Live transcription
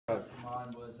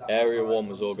Area 1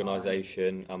 was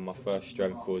organisation, and my first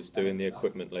strength was doing the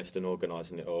equipment list and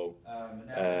organising it all.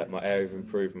 My area of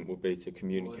improvement would be to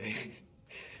communicate,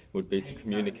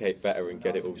 better and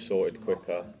get it all sorted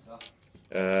quicker.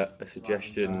 A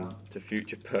suggestion to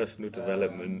future personal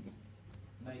development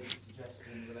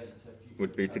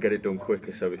would be to get it done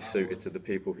quicker so it's suited to the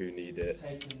people who need it.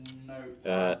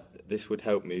 This would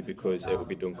help me because it will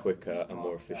be done quicker and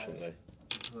more efficiently.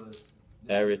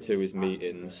 Area 2 is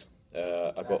meetings.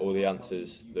 I got all the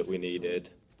answers that we needed.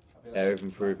 Area of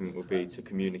improvement would be to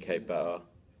communicate better.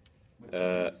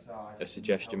 A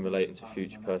suggestion relating to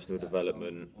future personal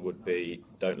development would be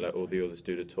don't let all the others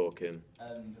do the talking.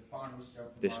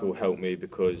 This will help me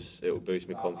because it will boost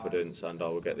my confidence and I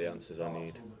will get the answers I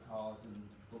need.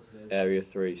 Area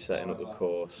 3, setting up the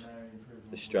course.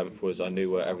 The strength was I knew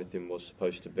where everything was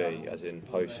supposed to be, as in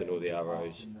posts and all the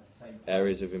arrows.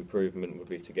 Areas of improvement would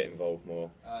be to get involved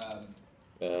more.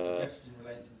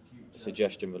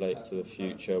 Suggestion related to the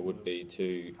future would be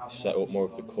to set up more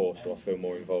of the course so I feel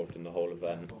more involved in the whole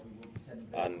event,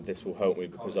 and this will help me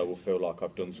because I will feel like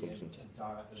I've done something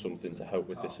to help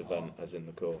with this event, as in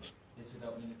the course. This would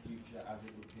help me in the future as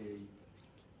it would be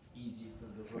easier for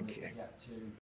the runner to get to